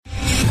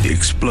The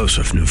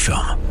explosive new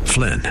film,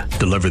 Flynn,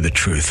 deliver the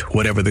truth,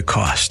 whatever the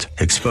cost,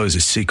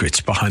 exposes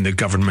secrets behind the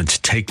government's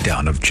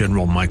takedown of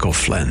General Michael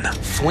Flynn.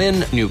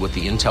 Flynn knew what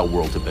the intel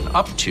world had been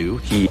up to.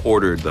 He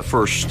ordered the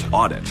first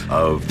audit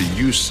of the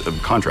use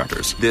of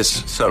contractors.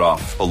 This set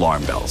off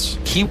alarm bells.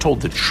 He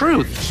told the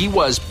truth. He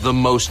was the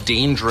most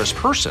dangerous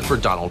person for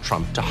Donald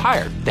Trump to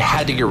hire. They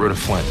had to get rid of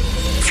Flynn.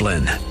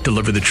 Flynn,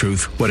 deliver the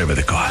truth, whatever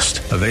the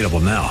cost. Available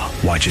now.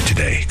 Watch it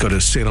today. Go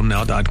to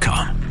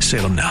salemnow.com.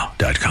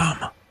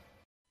 salemnow.com.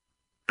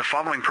 The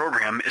following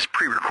program is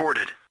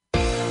pre-recorded.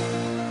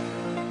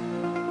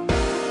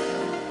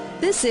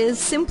 This is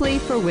Simply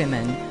for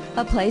Women,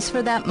 a place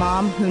for that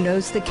mom who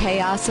knows the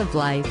chaos of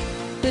life,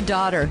 the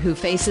daughter who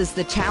faces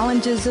the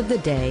challenges of the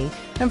day,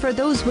 and for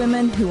those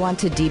women who want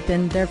to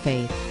deepen their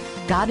faith.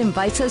 God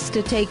invites us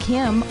to take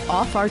Him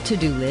off our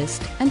to-do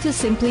list and to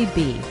simply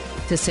be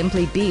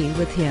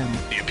with Him.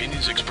 The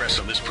opinions expressed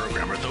on this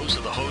program are those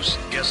of the hosts,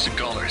 guests, and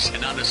callers,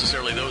 and not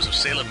necessarily those of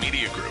Salem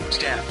Media Group,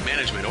 staff,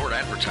 management, or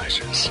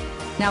advertisers.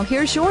 Now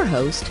here's your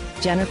host,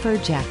 Jennifer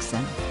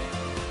Jackson.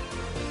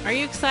 Are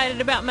you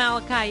excited about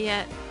Malichi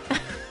yet?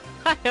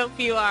 I hope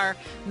you are.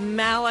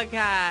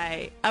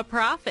 Malichi, a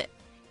prophet.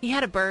 He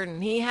had a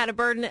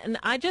burden. And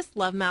I just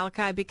love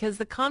Malichi because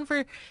the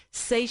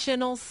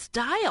conversational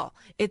style.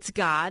 It's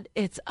God,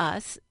 it's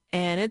us,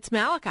 and it's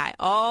Malichi,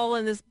 all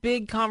in this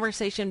big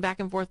conversation back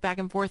and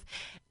forth.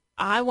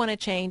 I want to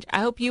change.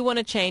 I hope you want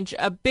to change.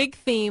 A big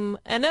theme,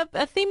 and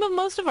a theme of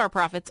most of our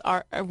prophets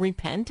are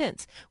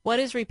repentance. What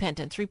is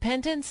repentance?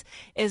 Repentance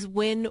is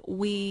when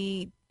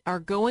we are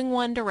going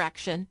one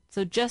direction.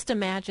 So just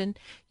imagine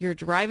you're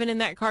driving in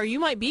that car. You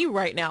might be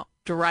right now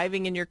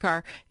driving in your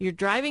car. You're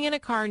driving in a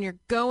car and you're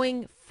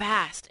going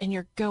fast and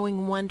you're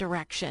going one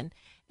direction.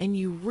 And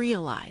you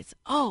realize,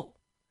 oh,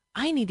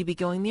 I need to be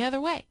going the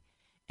other way.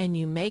 And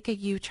you make a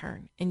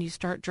U-turn and you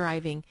start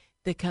driving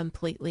the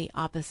completely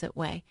opposite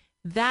way.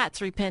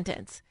 That's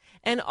repentance.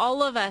 And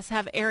all of us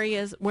have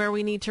areas where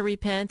we need to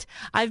repent.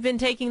 I've been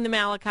taking the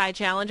Malichi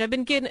challenge. I've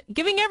been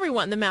giving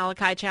everyone the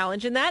Malichi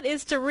challenge, and that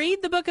is to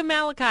read the book of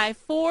Malichi,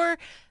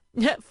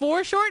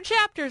 four short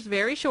chapters,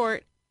 very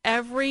short,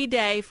 every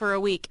day for a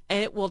week.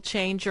 It will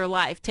change your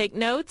life. Take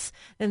notes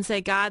and say,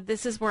 God,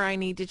 this is where I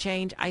need to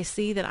change. I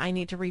see that I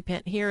need to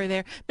repent here or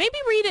there. Maybe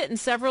read it in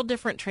several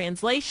different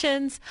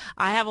translations.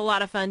 I have a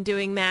lot of fun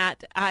doing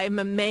that. I'm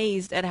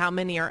amazed at how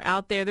many are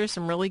out there. There's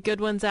some really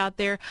good ones out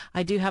there.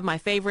 I do have my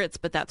favorites,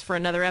 but that's for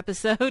another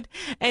episode.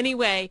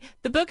 Anyway,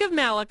 the book of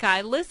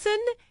Malichi. Listen,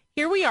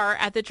 here we are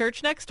at the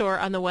church next door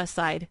on the west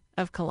side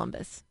of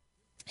Columbus.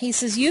 He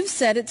says, you've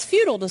said it's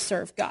futile to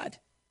serve God.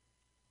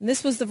 And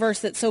this was the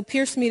verse that so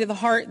pierced me to the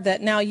heart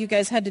that now you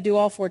guys had to do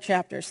all 4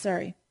 chapters.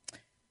 Sorry.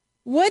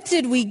 What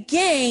did we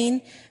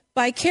gain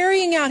by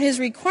carrying out his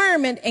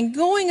requirement and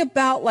going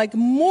about like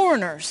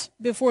mourners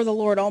before the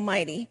Lord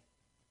Almighty?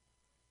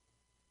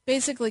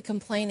 Basically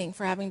complaining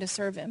for having to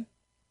serve him.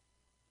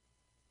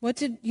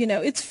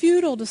 It's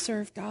futile to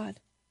serve God.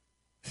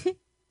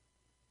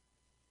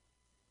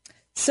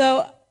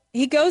 So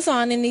he goes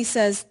on and he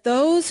says,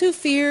 those who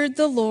feared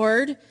the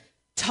Lord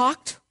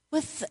talked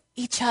with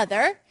each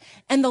other,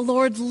 and the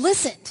Lord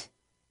listened.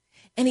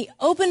 And he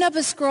opened up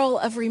a scroll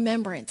of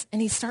remembrance,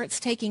 and he starts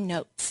taking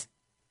notes.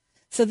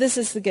 So this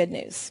is the good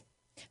news.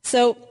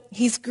 So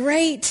he's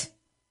great.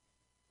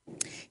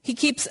 He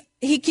keeps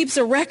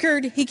a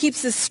record. He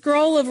keeps a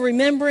scroll of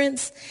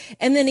remembrance,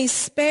 and then he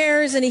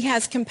spares, and he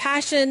has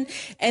compassion,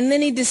 and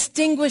then he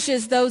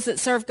distinguishes those that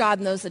serve God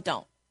and those that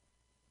don't.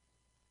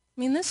 I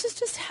mean, this is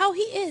just how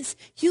he is.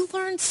 You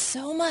learn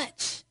so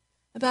much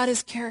about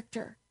his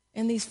character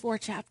in these 4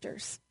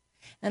 chapters.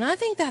 And I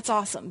think that's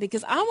awesome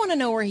because I want to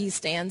know where he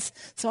stands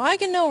so I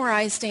can know where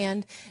I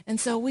stand and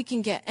so we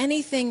can get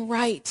anything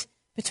right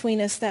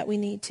between us that we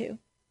need to.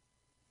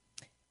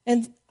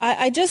 And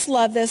I just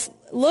love this.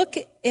 Look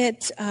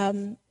at,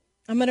 I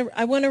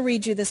want to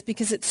read you this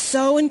because it's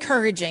so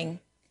encouraging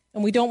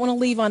and we don't want to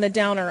leave on a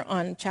downer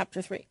on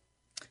chapter 3.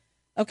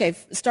 Okay,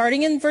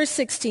 starting in verse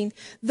 16.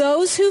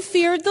 Those who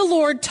feared the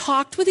Lord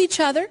talked with each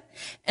other,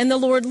 and the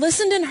Lord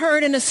listened and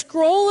heard, and a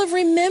scroll of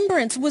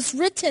remembrance was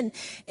written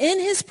in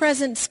his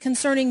presence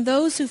concerning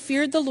those who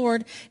feared the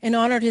Lord and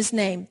honored his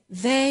name.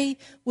 They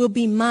will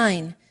be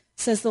mine,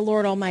 says the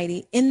Lord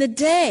Almighty. In the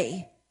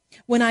day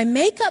when I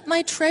make up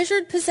my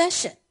treasured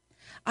possession,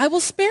 I will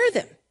spare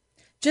them,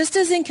 just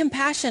as in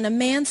compassion a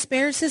man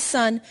spares his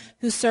son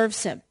who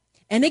serves him.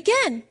 And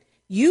again,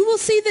 you will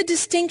see the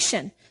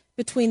distinction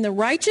between the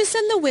righteous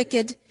and the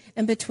wicked,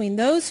 and between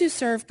those who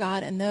serve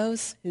God and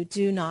those who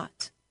do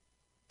not.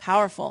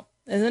 Powerful,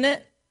 isn't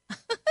it?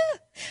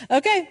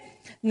 Okay,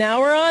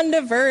 now we're on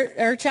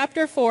to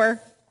chapter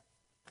 4.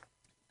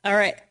 All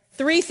right,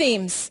 3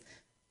 themes.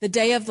 The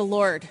day of the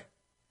Lord.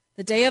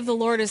 The day of the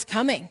Lord is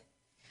coming.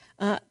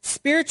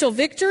 Spiritual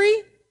victory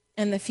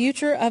and the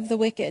future of the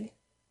wicked.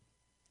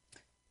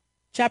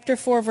 Chapter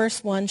 4,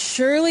 verse 1.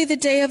 Surely the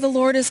day of the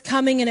Lord is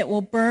coming, and it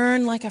will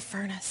burn like a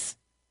furnace.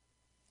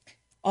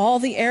 All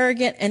the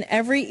arrogant and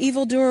every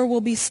evildoer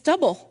will be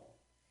stubble,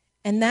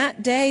 And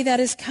that day that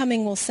is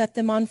coming will set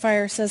them on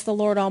fire, says the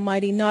Lord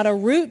Almighty. Not a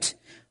root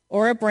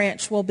or a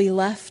branch will be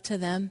left to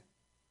them.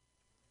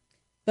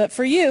 But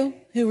for you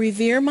who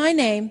revere my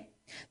name,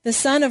 the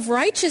Son of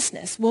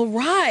Righteousness will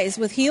rise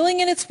with healing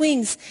in its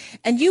wings,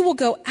 and you will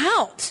go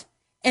out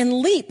and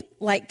leap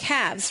like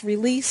calves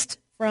released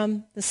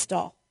from the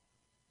stall.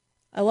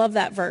 I love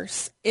that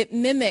verse. It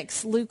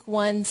mimics Luke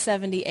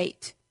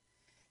 1:78.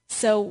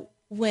 So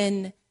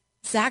when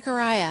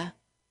Zechariah,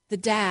 the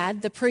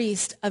dad, the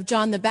priest of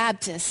John the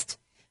Baptist,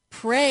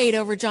 prayed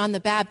over John the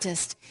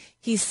Baptist,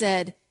 he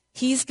said,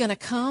 he's going to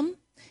come,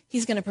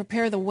 he's going to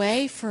prepare the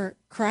way for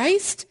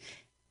Christ,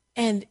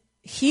 and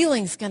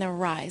healing's going to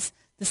arise.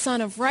 The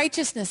Son of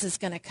Righteousness is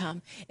going to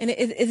come. And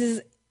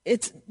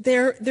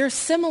they're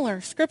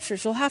similar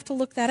scriptures. You'll have to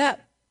look that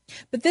up.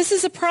 But this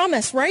is a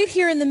promise right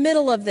here in the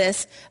middle of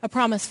this, a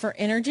promise for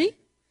energy,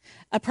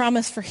 a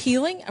promise for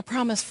healing, a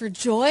promise for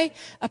joy,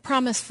 a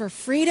promise for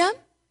freedom,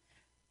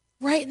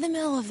 right in the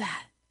middle of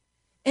that.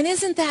 And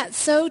isn't that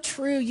so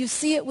true? You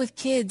see it with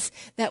kids,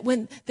 that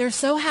when they're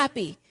so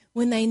happy,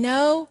 when they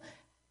know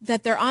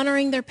that they're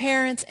honoring their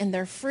parents and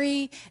they're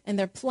free and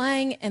they're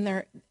playing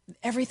and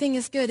everything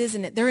is good,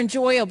 isn't it? They're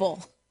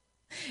enjoyable.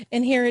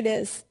 And here it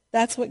is.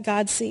 That's what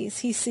God sees.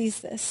 He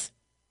sees this.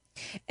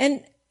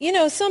 And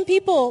some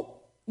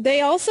people,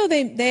 they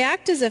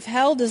act as if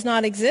hell does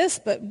not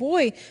exist, but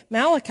boy,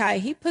 Malachi,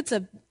 he puts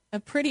a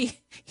pretty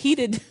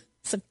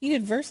some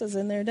heated verses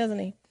in there, doesn't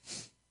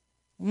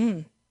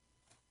he?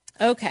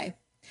 Okay.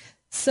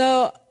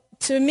 So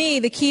to me,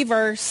 the key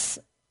verse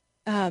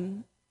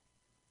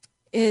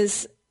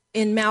is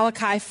in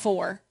Malachi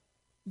 4,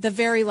 the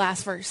very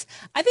last verse.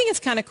 I think it's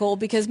kind of cool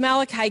because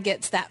Malachi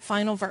gets that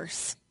final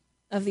verse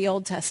of the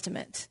Old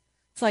Testament.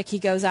 It's like he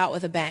goes out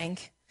with a bang.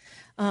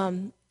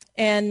 And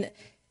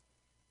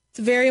it's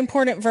a very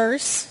important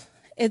verse.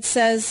 It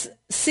says,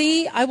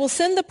 "See, I will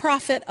send the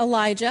prophet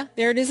Elijah."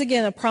 There it is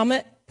again, a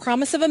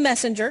promise of a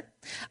messenger.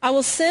 "I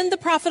will send the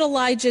prophet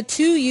Elijah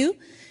to you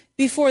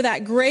before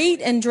that great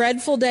and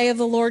dreadful day of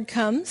the Lord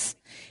comes.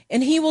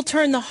 And he will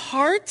turn the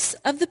hearts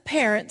of the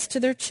parents to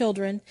their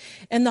children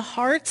and the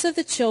hearts of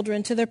the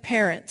children to their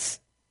parents.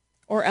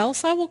 Or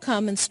else I will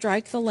come and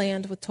strike the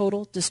land with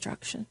total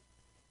destruction."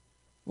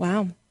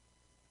 Wow.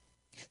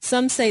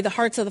 Some say the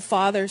hearts of the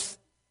fathers,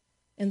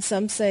 and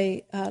some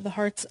say the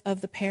hearts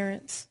of the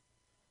parents.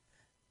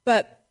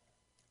 But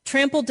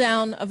trample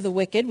down of the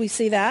wicked, we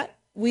see that.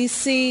 We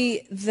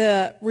see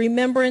the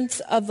remembrance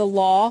of the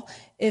law.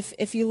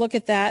 If you look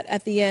at that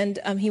at the end,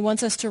 he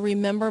wants us to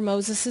remember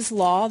Moses'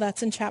 law.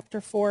 That's in chapter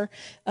 4,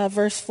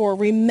 verse 4.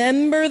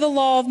 "Remember the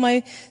law of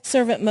my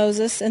servant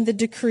Moses and the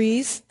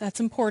decrees." That's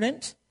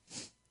important.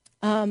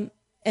 And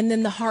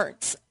then the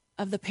hearts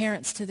of the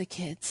parents to the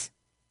kids.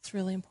 It's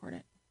really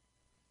important.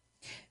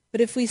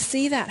 But if we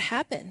see that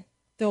happen,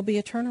 there'll be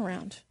a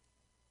turnaround.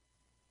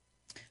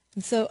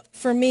 And so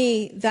for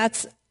me,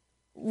 that's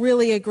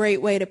really a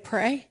great way to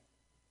pray,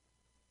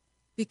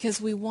 because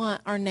we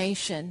want our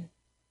nation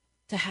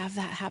to have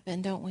that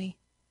happen, don't we?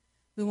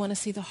 We want to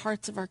see the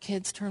hearts of our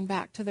kids turn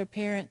back to their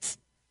parents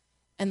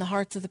and the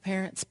hearts of the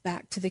parents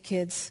back to the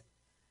kids.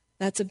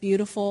 That's a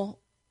beautiful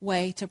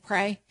way to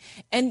pray.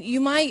 And you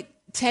might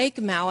take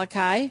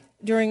Malachi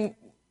during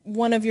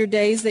one of your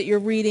days that you're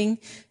reading,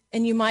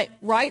 and you might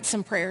write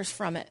some prayers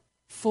from it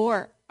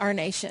for our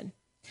nation.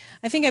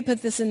 I think I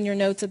put this in your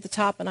notes at the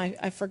top, and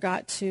I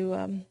forgot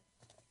to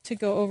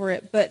go over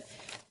it. But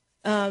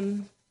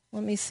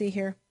let me see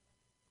here.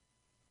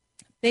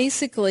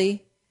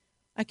 Basically,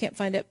 I can't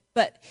find it.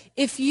 But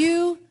if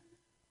you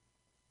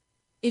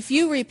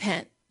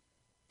repent,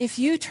 if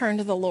you turn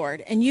to the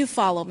Lord and you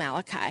follow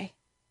Malachi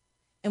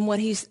and what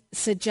he's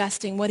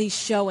suggesting, what he's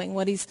showing,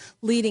 what he's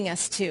leading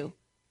us to,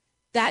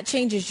 that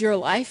changes your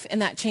life and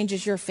that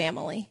changes your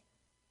family.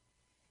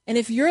 And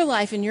if your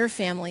life and your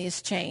family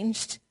is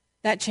changed,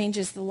 that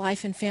changes the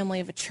life and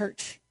family of a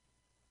church.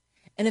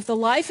 And if the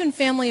life and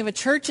family of a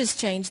church is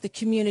changed, the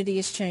community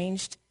is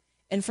changed,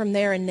 and from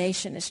there a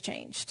nation is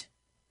changed.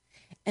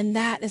 And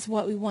that is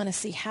what we want to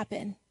see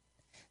happen.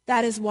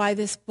 That is why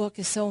this book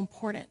is so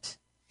important.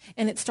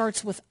 And it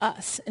starts with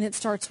us, and it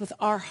starts with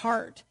our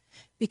heart,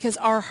 because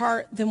our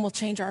heart then will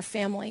change our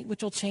family,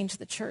 which will change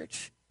the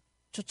church,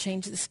 which will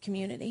change this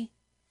community.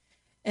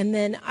 And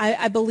then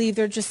I believe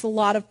there are just a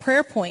lot of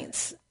prayer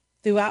points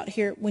throughout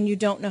here when you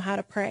don't know how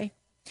to pray.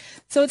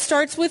 So it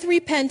starts with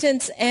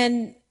repentance,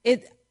 and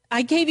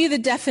I gave you the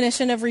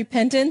definition of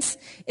repentance.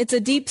 It's a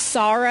deep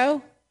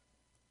sorrow,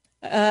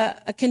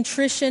 a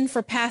contrition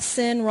for past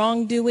sin,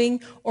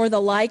 wrongdoing, or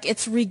the like.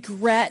 It's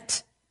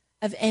regret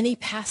of any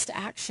past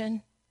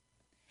action.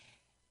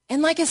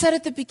 And like I said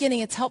at the beginning,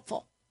 it's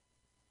helpful.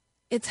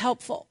 It's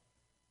helpful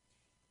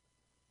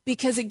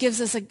because it gives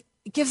us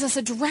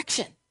a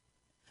direction.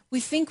 We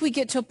think we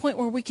get to a point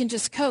where we can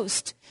just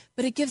coast,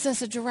 but it gives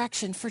us a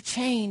direction for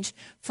change,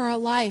 for our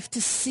life,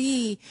 to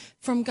see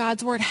from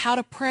God's word how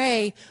to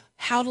pray,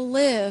 how to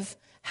live,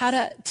 how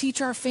to teach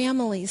our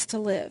families to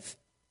live.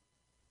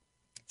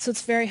 So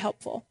it's very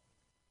helpful.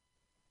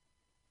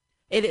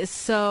 It is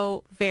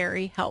so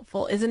very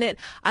helpful, isn't it?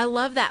 I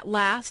love that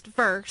last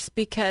verse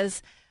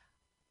because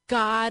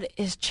God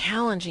is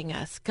challenging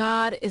us.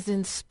 God is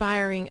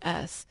inspiring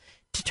us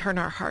to turn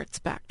our hearts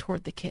back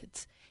toward the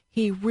kids.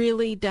 He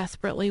really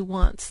desperately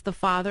wants the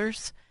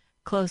fathers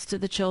close to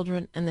the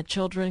children and the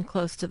children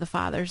close to the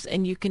fathers.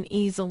 And you can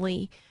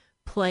easily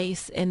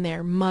place in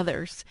their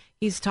mothers.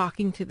 He's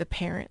talking to the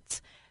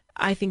parents.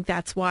 I think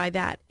that's why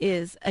that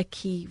is a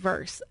key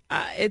verse.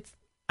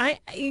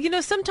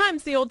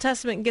 Sometimes the Old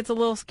Testament gets a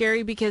little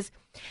scary because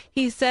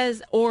he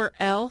says, or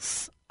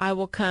else I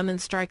will come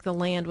and strike the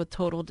land with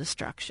total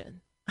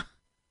destruction.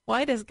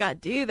 Why does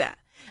God do that?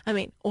 I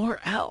mean, or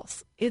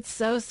else. It's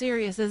so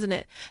serious, isn't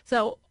it?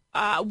 So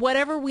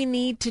whatever we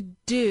need to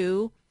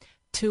do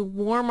to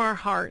warm our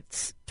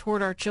hearts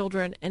toward our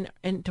children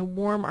and to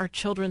warm our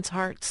children's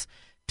hearts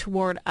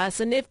toward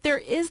us. And if there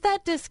is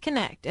that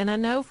disconnect, and I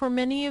know for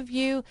many of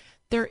you,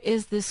 there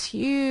is this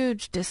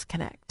huge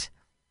disconnect,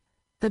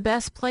 the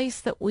best place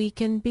that we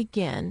can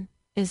begin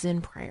is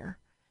in prayer.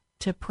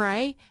 To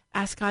pray,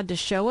 ask God to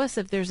show us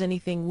if there's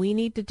anything we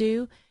need to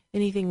do,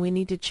 anything we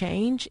need to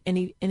change,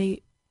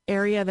 any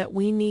area that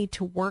we need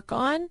to work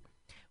on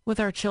with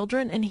our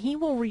children, and he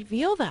will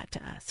reveal that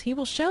to us. He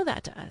will show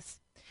that to us.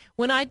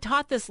 When I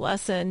taught this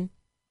lesson,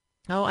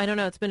 I don't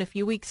know, it's been a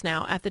few weeks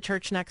now at the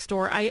church next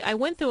door, I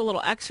went through a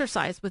little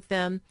exercise with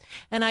them,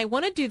 and I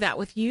want to do that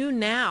with you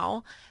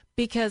now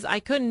because I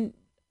couldn't.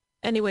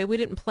 Anyway, we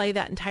didn't play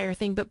that entire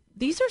thing, but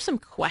these are some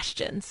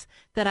questions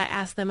that I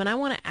asked them, and I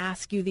want to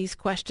ask you these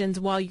questions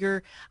while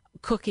you're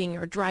cooking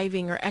or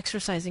driving or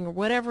exercising or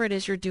whatever it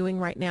is you're doing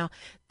right now.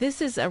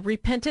 This is a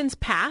repentance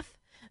path.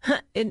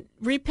 And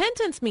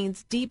repentance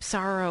means deep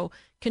sorrow,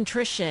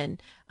 contrition,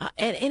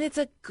 and it's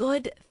a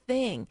good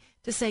thing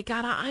to say,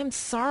 God, I'm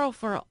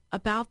sorrowful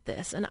about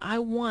this, and I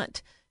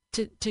want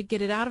to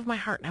get it out of my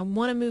heart, and I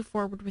want to move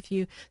forward with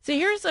you. So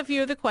here's a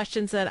few of the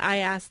questions that I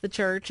asked the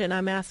church, and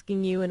I'm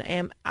asking you,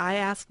 and I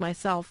ask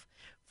myself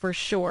for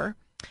sure.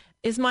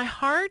 Is my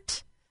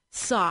heart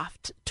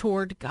soft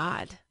toward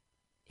God?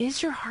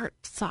 Is your heart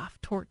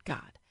soft toward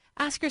God?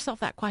 Ask yourself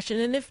that question,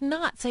 and if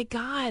not, say,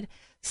 God,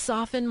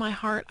 soften my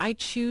heart. I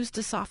choose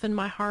to soften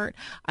my heart.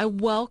 I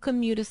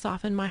welcome you to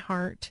soften my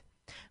heart.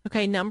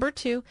 Okay, number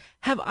 2,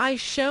 have I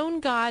shown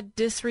God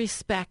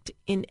disrespect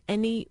in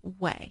any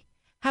way?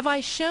 Have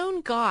I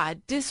shown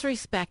God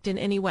disrespect in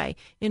any way,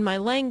 in my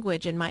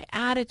language, in my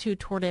attitude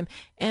toward him?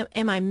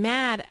 Am I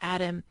mad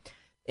at him?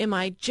 Am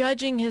I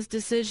judging his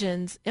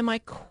decisions? Am I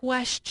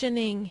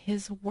questioning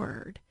his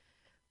word?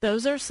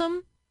 Those are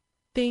some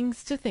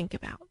things to think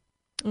about.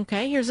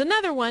 Okay, here's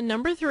another one.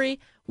 Number 3,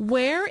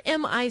 where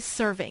am I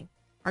serving?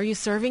 Are you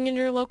serving in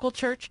your local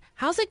church?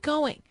 How's it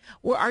going?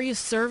 Or are you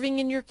serving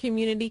in your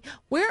community?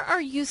 Where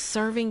are you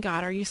serving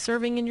God? Are you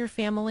serving in your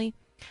family?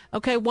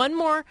 Okay, one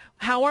more.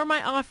 How are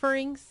my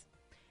offerings?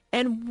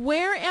 And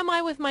where am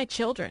I with my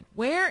children?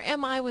 Where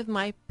am I with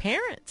my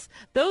parents?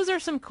 Those are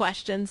some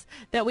questions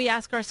that we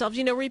ask ourselves.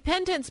 You know,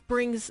 repentance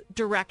brings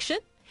direction.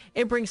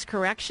 It brings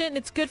correction.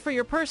 It's good for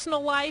your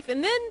personal life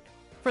and then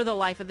for the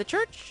life of the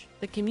church,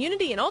 the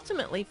community, and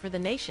ultimately for the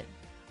nation.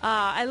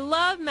 I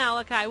love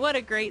Malachi. What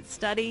a great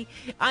study.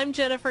 I'm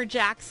Jennifer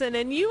Jackson,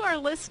 and you are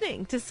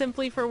listening to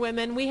Simply for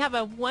Women. We have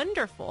a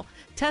wonderful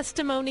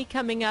testimony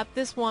coming up.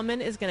 This woman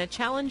is going to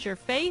challenge your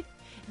faith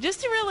just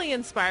to really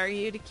inspire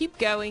you to keep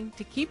going,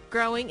 to keep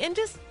growing, and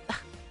just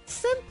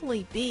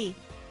simply be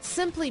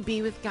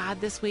with God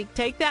this week.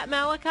 Take that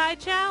Malachi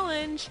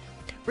challenge.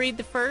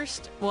 Read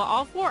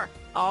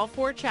all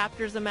four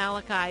chapters of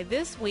Malachi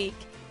this week.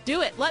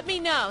 Do it. Let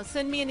me know.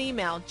 Send me an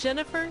email,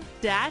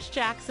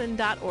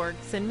 jennifer-jackson.org.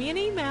 Send me an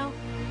email.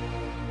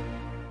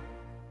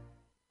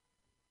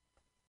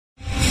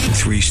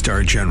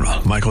 3-star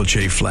General Michael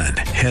J. Flynn,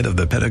 head of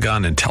the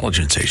Pentagon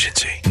Intelligence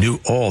Agency, knew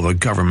all the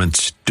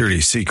government's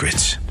dirty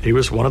secrets. He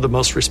was one of the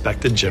most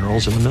respected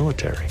generals in the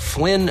military.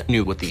 Flynn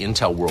knew what the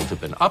intel world had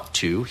been up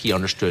to. He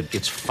understood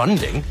its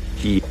funding.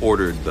 He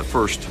ordered the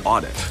first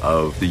audit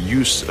of the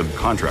use of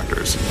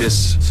contractors.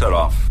 This set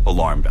off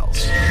alarm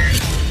bells.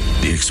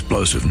 The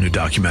explosive new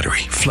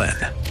documentary, Flynn,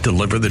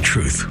 Deliver the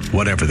Truth,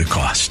 Whatever the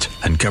Cost,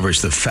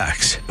 uncovers the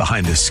facts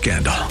behind this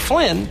scandal.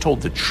 Flynn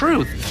told the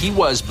truth. He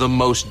was the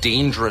most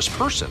dangerous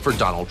person for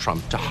Donald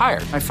Trump to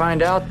hire. I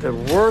find out the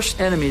worst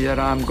enemy that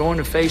I'm going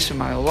to face in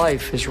my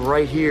life is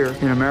right here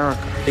in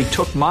America. They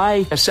took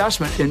my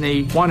assessment and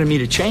they wanted me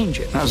to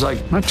change it. And I was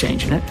like, I'm not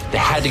changing it. They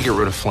had to get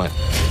rid of Flynn.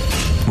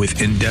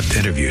 With in-depth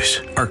interviews,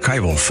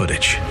 archival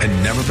footage,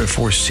 and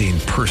never-before-seen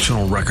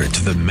personal records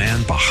of the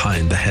man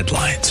behind the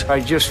headlines. I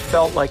just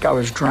felt like I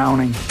was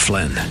drowning.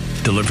 Flynn,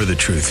 Deliver the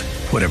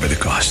Truth, Whatever the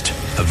Cost.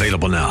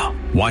 Available now.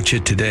 Watch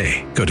it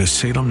today. Go to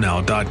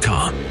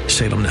salemnow.com.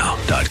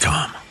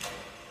 salemnow.com.